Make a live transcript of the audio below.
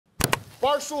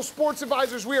Barstool Sports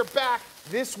Advisors, we are back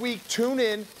this week. Tune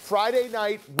in Friday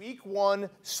night, week 1.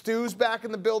 Stu's back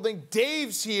in the building.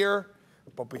 Dave's here.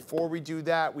 But before we do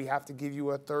that, we have to give you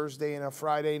a Thursday and a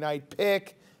Friday night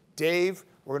pick. Dave,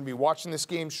 we're going to be watching this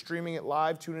game, streaming it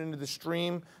live. Tune into the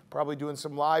stream, probably doing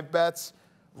some live bets.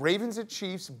 Ravens at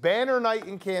Chiefs, banner night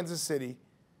in Kansas City.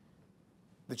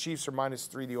 The Chiefs are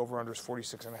 -3. The over-under is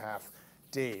 46.5.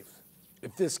 Dave.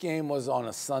 If this game was on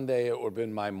a Sunday, it would have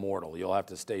been my mortal. You'll have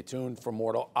to stay tuned for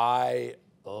mortal. I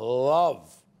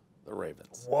love the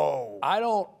Ravens. Whoa. I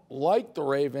don't like the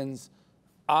Ravens.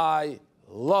 I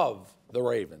love the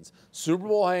Ravens. Super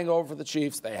Bowl hangover for the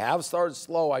Chiefs. They have started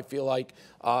slow, I feel like,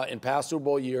 in past Super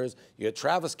Bowl years. You get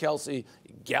Travis Kelce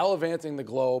gallivanting the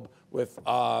globe with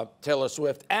Taylor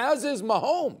Swift, as is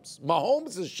Mahomes.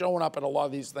 Mahomes is showing up in a lot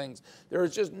of these things. There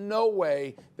is just no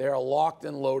way they are locked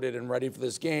and loaded and ready for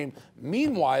this game.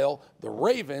 Meanwhile, the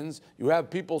Ravens, you have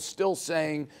people still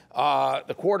saying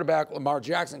the quarterback, Lamar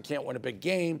Jackson, can't win a big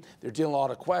game. They're dealing with a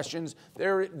lot of questions.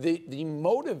 The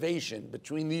motivation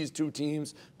between these two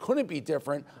teams couldn't be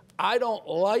different. I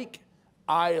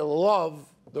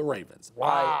love the Ravens. Wow.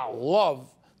 I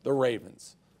love the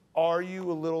Ravens. Are you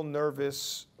a little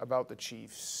nervous about the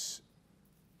Chiefs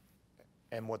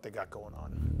and what they got going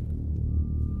on?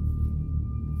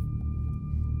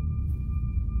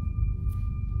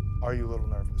 Are you a little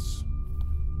nervous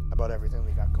about everything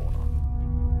they got going on?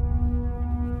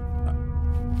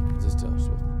 Is this Taylor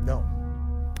Swift? No.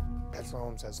 Patrick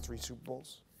Mahomes has 3 Super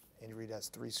Bowls. Andy Reid has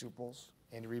 3 Super Bowls.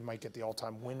 Andy Reid might get the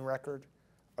all-time win record.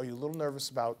 Are you a little nervous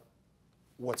about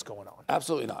what's going on?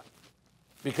 Absolutely not.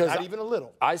 Because not even a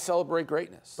little. I celebrate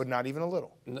greatness. But not even a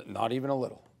little. Not even a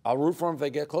little. I'll root for them if they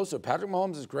get closer. Patrick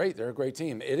Mahomes is great. They're a great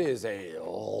team. It is a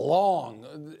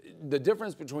long, the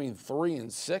difference between 3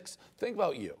 and 6, think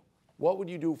about you. What would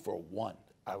you do for 1?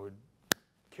 I would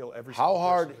kill every single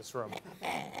person in this room.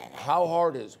 How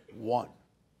hard is 1?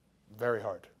 Very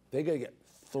hard. They got to get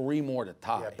 3 more to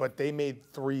tie. Yeah, but they made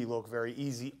 3 look very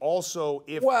easy. Also,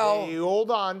 if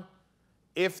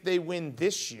if they win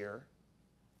this year,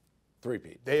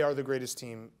 3-peat. They are the greatest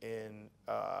team in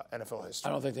NFL history.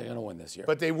 I don't think they're going to win this year.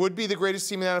 But they would be the greatest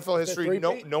team in NFL history.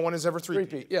 No one has ever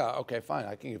 3-peat. Yeah, okay, fine.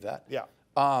 I can give that. Yeah.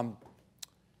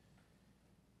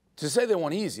 To say they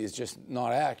won easy is just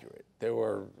not accurate. They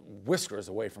were whiskers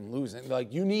away from losing.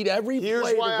 Like, you need every play to go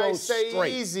straight. Here's why I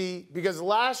say easy, because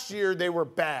last year they were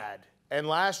bad. And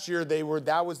last year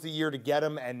that was the year to get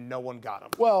them, and no one got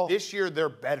them. Well, this year they're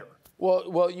better.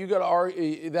 Well, you got to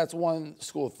argue. That's one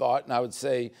school of thought, and I would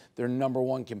say their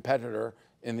 #1 competitor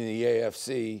in the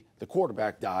AFC, the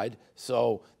quarterback, died.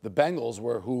 So the Bengals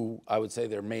were who I would say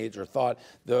their major thought.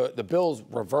 The Bills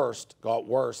reversed, got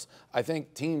worse. I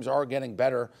think teams are getting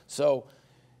better. So,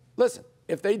 listen,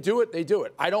 if they do it, they do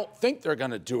it. I don't think they're going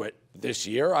to do it this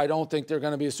year. I don't think they're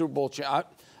going to be a Super Bowl champ.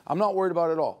 I'm not worried about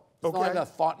it at all. It's not even a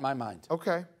thought in my mind.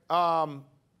 Okay.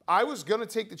 I was going to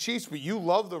take the Chiefs, but you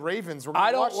love the Ravens.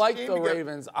 I don't like the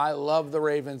Ravens. I love the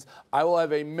Ravens. I will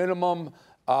have a minimum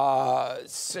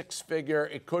 6-figure.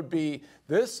 It could be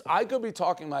this. I could be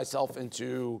talking myself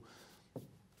into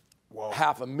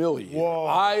 $500,000. Whoa.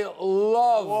 I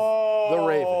love the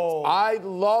Ravens. I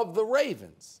love the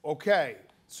Ravens. Okay.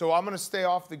 So I'm going to stay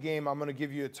off the game. I'm going to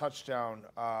give you a touchdown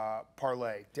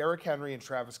parlay. Derrick Henry and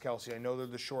Travis Kelce. I know they're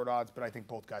the short odds, but I think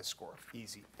both guys score.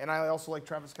 Easy. And I also like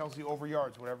Travis Kelce over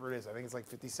yards, whatever it is. I think it's like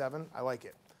 57. I like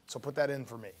it. So put that in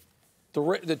for me.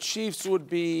 The Chiefs would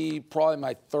be probably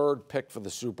my 3rd pick for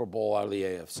the Super Bowl out of the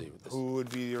AFC. With this. Who would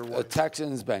be your one? The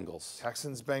Texans, Bengals.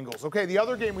 Texans, Bengals. Okay, the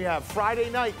other game we have Friday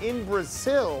night in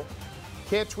Brazil.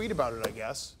 Can't tweet about it, I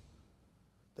guess.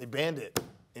 They banned it.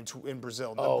 In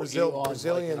Brazil.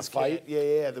 Brazilians fight?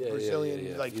 The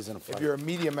Brazilians, like, he's in a fight. If you're a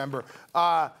media member.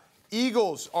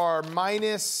 Eagles are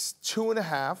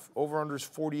 -2.5. Over-under is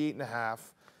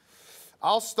 48.5.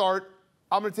 I'll start.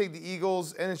 I'm going to take the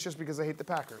Eagles, and it's just because I hate the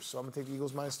Packers. So I'm going to take the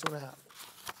Eagles -2.5.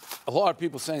 A lot of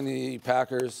people saying the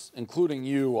Packers, including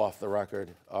you off the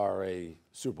record, are a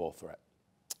Super Bowl threat.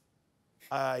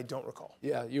 I don't recall.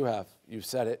 Yeah, you have. You've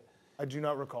said it. I do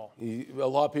not recall. A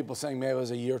lot of people saying maybe it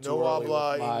was a year too early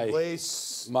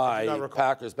with my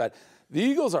Packers bet. The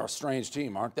Eagles are a strange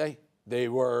team, aren't they? They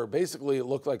were basically, it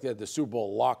looked like they had the Super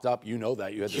Bowl locked up. You know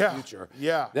that. You had the future.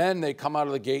 Yeah. Then they come out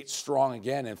of the gate strong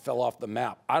again and fell off the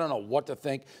map. I don't know what to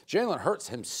think. Jalen Hurts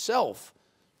himself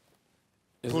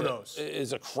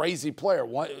is a crazy player.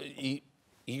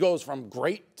 He goes from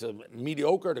great to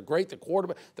mediocre to great to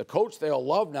quarterback. The coach they all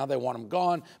love, now they want him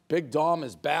gone. Big Dom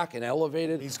is back and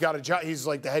elevated. He's got a job. He's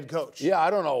like the head coach. Yeah, I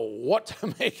don't know what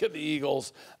to make of the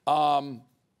Eagles.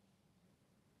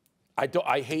 I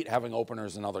I hate having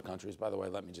openers in other countries, by the way.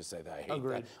 Let me just say that. I hate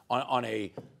that. On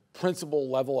a principle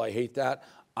level, I hate that.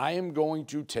 I am going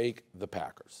to take the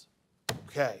Packers.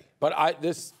 Okay. But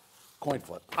this coin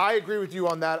flip. I agree with you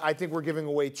on that. I think we're giving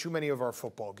away too many of our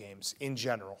football games in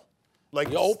general. Like,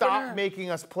 stop making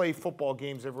us play football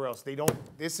games everywhere else. They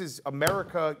don't. This is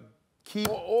America. Keep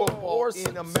football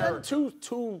in America. Send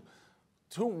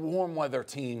two warm weather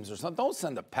teams or something. Don't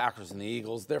send the Packers and the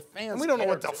Eagles. Their fans. And we don't know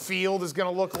what the field is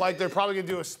going to look like. They're probably going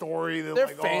to do a story that their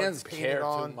like, fans care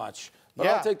too much. But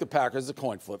I'll take the Packers. A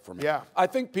coin flip for me. Yeah. I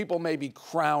think people may be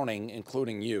crowning,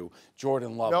 including you,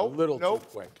 Jordan Love, a little too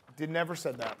quick. Never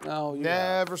said that. No, you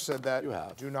never said that. You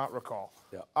have. Do not recall.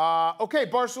 Yeah. Okay,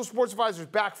 Barstool Sports Advisors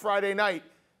back Friday night.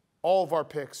 All of our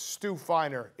picks. Stu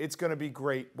Feiner. It's going to be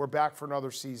great. We're back for another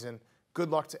season.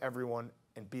 Good luck to everyone,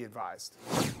 and be advised.